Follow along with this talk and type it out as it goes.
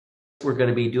We're going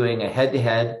to be doing a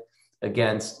head-to-head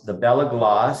against the Belle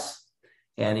Glos,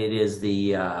 and it is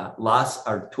the Los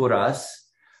Alturas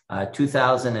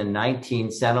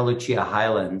 2019 Santa Lucia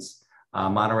Highlands,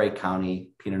 Monterey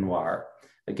County Pinot Noir,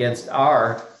 against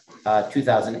our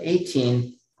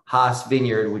 2018 Haas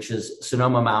Vineyard, which is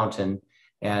Sonoma Mountain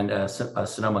and a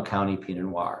Sonoma County Pinot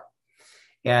Noir.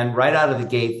 And right out of the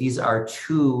gate, these are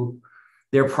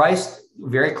they're priced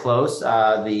very close.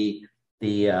 The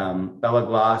Belle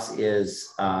Glos is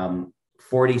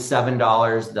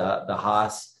 $47. The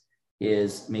Haas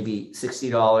is maybe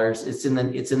 $60. It's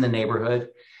in the neighborhood.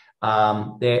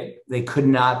 They could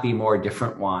not be more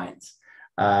different wines.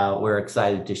 We're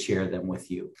excited to share them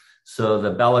with you. So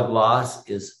the Belle Glos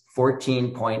is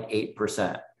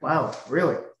 14.8%. Wow,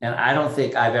 really? And I don't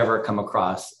think I've ever come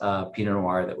across Pinot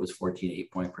Noir that was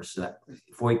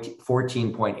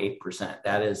 14.8%.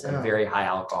 That is a very high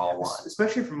alcohol wine.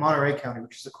 Especially from Monterey County,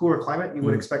 which is a cooler climate. You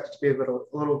would expect it to be a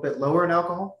little bit lower in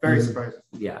alcohol. Very surprising.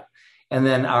 Yeah. And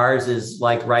then ours is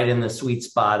like right in the sweet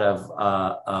spot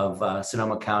of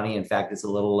Sonoma County. In fact, it's a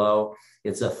little low.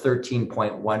 It's a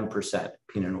 13.1%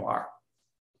 Pinot Noir.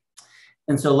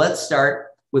 And so let's start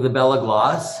with the Belle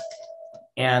Glos.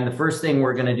 And the first thing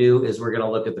we're going to do is we're going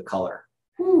to look at the color.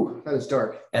 Ooh, that is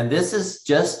dark. And this is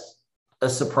just a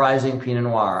surprising Pinot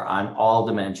Noir on all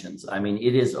dimensions. I mean,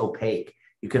 it is opaque.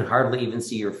 You can hardly even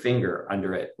see your finger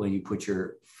under it when you put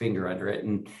your finger under it.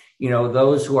 And, you know,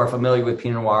 those who are familiar with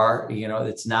Pinot Noir, you know,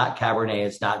 it's not Cabernet,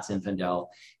 it's not Zinfandel.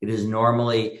 It is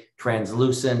normally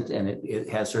translucent and it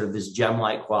has sort of this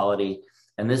gem-like quality.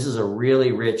 And this is a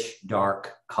really rich,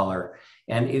 dark color.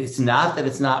 And it's not that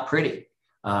it's not pretty.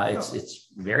 It's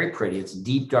very pretty. It's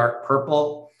deep, dark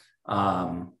purple.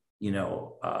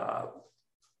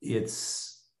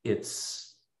 It's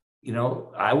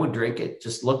I would drink it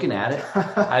just looking at it.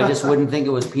 I just wouldn't think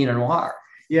it was Pinot Noir.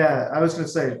 Yeah, I was going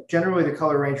to say, generally the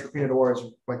color range for Pinot Noir is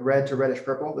like red to reddish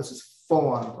purple. This is full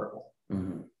on purple.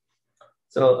 Mm-hmm.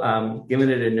 So giving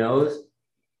it a nose.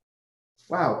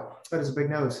 Wow, that is a big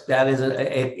nose. That is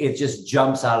it just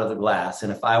jumps out of the glass.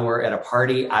 And if I were at a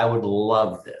party, I would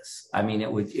love this. I mean,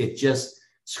 it just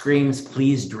screams,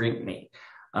 please drink me.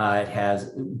 It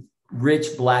has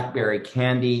rich blackberry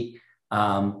candy.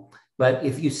 But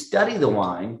if you study the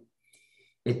wine,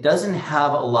 it doesn't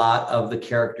have a lot of the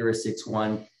characteristics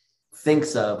one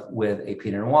thinks of with a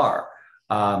Pinot Noir.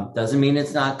 Doesn't mean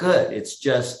it's not good. It's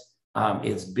just,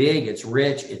 it's big, it's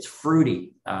rich, it's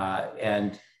fruity.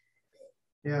 And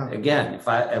yeah, again, if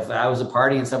I was a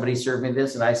party and somebody served me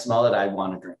this and I smell it, I'd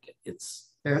want to drink it.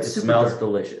 It smells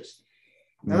delicious.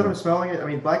 Now that I'm smelling it, I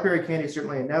mean, blackberry candy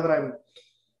certainly. Now that I'm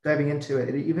diving into it,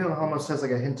 it even almost has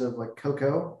like a hint of like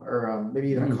cocoa or maybe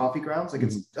even a coffee grounds. Like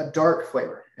it's a dark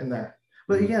flavor in there.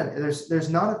 But again, there's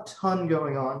not a ton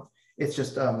going on. It's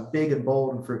just big and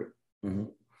bold and fruity. Mm-hmm.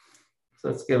 So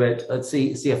let's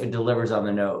see if it delivers on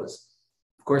the nose.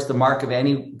 Of course, the mark of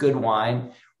any good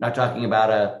wine, we're not talking about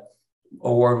a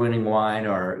award-winning wine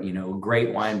or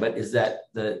great wine, but is that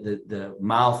the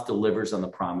mouth delivers on the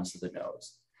promise of the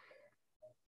nose.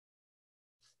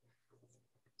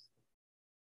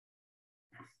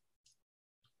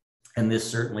 And this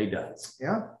certainly does.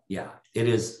 Yeah, it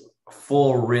is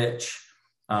full, rich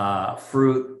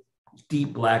fruit,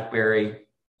 deep blackberry.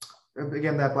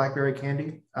 Again, that blackberry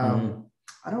candy. I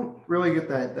don't really get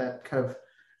that kind of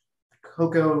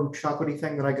cocoa chocolatey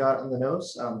thing that I got on the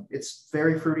nose. It's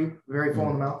very fruity, very full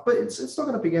in the mouth, but it's still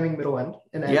got a beginning, middle, end.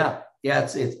 And end. Yeah,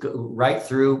 it's right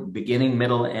through, beginning,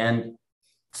 middle, end,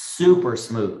 super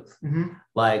smooth,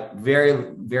 like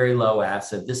very, very low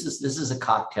acid. This is a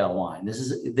cocktail wine. This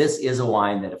is a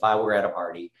wine that if I were at a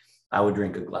party, I would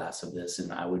drink a glass of this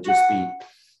and I would just be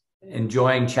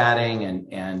enjoying chatting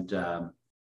and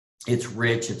it's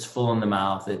rich, it's full in the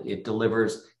mouth. It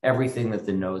delivers everything that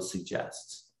the nose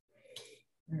suggests.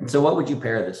 And so what would you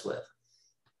pair this with?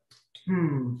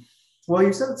 Well,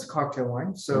 you said it's a cocktail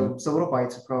wine, so little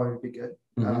bites would probably be good.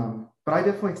 But I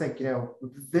definitely think,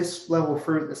 this level of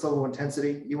fruit, this level of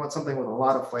intensity, you want something with a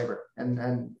lot of flavor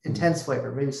and intense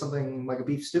flavor, maybe something like a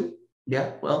beef stew.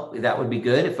 Yeah, well, that would be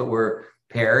good if it were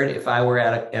paired. If I were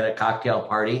at a cocktail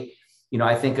party,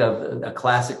 I think of a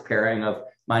classic pairing of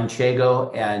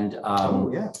manchego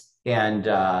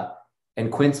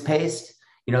and quince paste.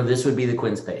 This would be the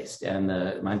quince paste, and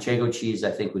the manchego cheese,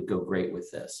 I think, would go great with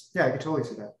this. Yeah, I could totally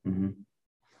see that.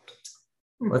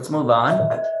 Let's move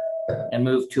on and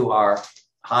move to our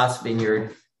Haas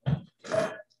Vineyard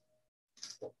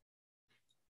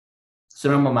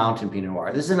Sonoma Mountain Pinot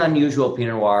Noir. This is an unusual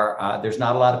Pinot Noir. There's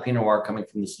not a lot of Pinot Noir coming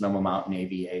from the Sonoma Mountain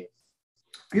AVA.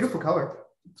 Beautiful color.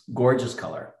 Gorgeous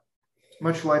color.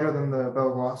 Much lighter than the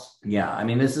Belle Glos. Yeah, I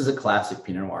mean, this is a classic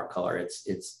Pinot Noir color.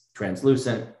 It's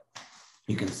translucent.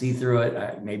 You can see through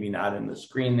it. Maybe not in the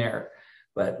screen there,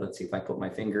 but let's see if I put my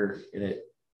finger in it.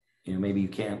 You know, maybe you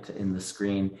can't in the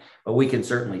screen, but we can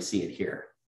certainly see it here.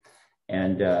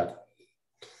 And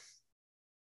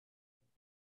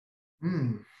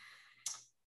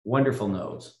wonderful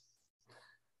nose.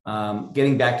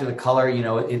 Getting back to the color, you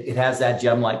know, it has that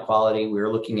gem-like quality. We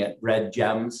were looking at red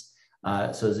gems,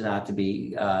 so as not to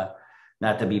be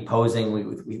posing.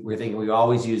 We're thinking we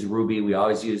always use ruby, we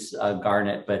always use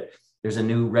garnet, but there's a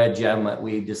new red gem that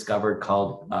we discovered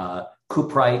called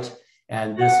cuprite,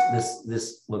 and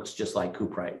this looks just like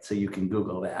cuprite. So you can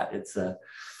Google that.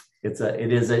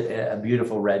 It is a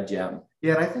beautiful red gem.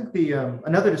 Yeah, and I think the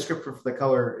another descriptor for the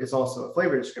color is also a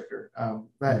flavor descriptor.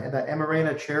 That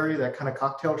Amarena cherry, that kind of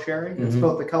cocktail cherry. It's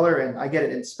both the color, and I get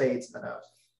it in spades in the nose.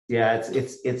 Yeah,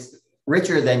 it's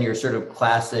richer than your sort of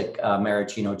classic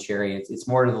maraschino cherry. It's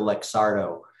more to the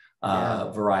Luxardo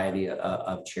variety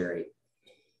of cherry.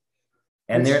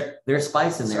 And there's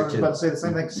spice in there too. I was about to say the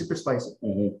same thing. Super spicy.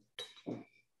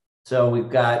 So we've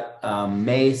got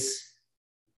mace,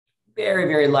 very,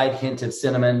 very light hint of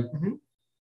cinnamon.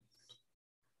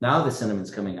 Now the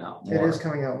cinnamon's coming out more. It is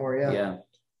coming out more, yeah. Yeah.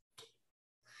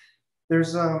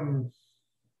 There's kind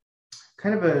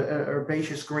of a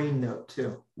herbaceous green note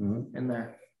too in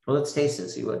there. Well, let's taste it,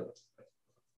 see what.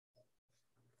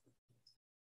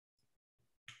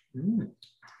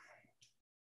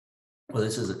 Well,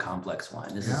 this is a complex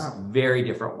wine. This is a very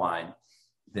different wine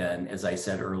than, as I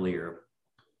said earlier,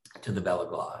 to the Belle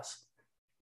Glos.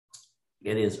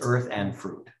 It is earth and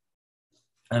fruit,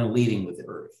 and leading with the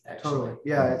earth, actually. Totally.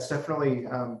 Yeah, it's definitely,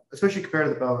 especially compared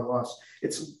to the Belle Glos.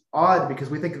 It's odd because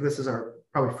we think of this as our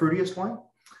probably fruitiest wine,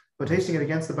 but tasting it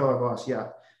against the Belle Glos,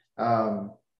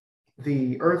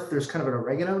 the earth, there's kind of an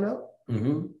oregano note.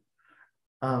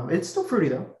 It's still fruity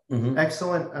though.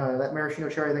 Excellent. That maraschino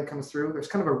cherry that comes through. There's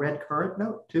kind of a red currant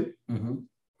note too,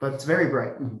 but it's very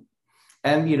bright.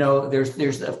 And you know,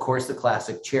 there's of course the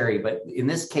classic cherry, but in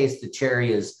this case, the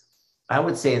cherry is, I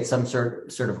would say it's some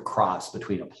sort of cross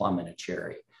between a plum and a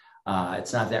cherry.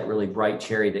 It's not that really bright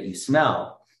cherry that you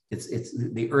smell. It's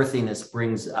the earthiness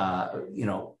brings, you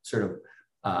know, sort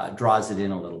of draws it in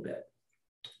a little bit.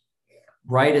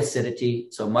 Bright acidity,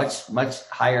 so much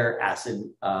higher acid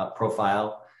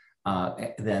profile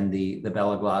than the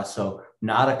Belle Glos. So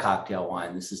not a cocktail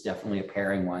wine. This is definitely a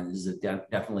pairing wine. This is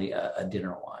definitely a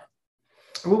dinner wine.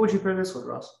 What would you pair this with,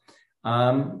 Ross?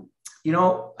 You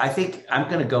know, I think I'm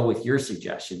going to go with your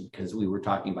suggestion because we were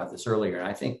talking about this earlier. And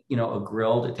I think, you know, a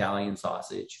grilled Italian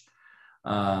sausage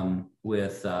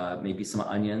with maybe some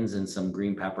onions and some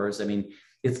green peppers. I mean,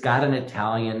 it's got an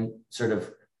Italian sort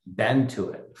of bend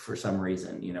to it for some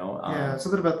reason, you know. Yeah,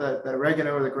 something about that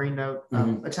oregano or the green note.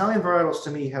 Italian varietals to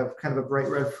me have kind of a bright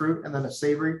red fruit and then a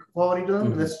savory quality to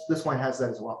them. This wine has that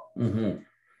as well.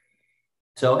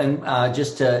 So, and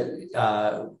just to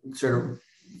sort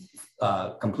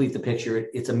of complete the picture,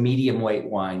 it's a medium weight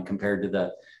wine compared to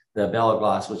the Belle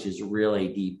Glos, which is really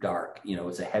deep dark. You know,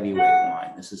 it's a heavyweight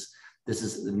wine. This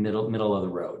is the middle of the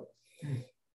road.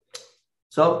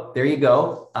 So there you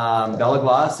go. Belle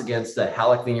Glos against the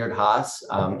Halleck Vineyard Haas.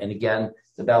 And again,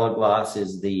 the Belle Glos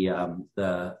is the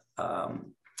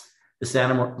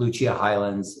Santa Lucia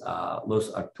Highlands,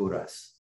 Los Alturas.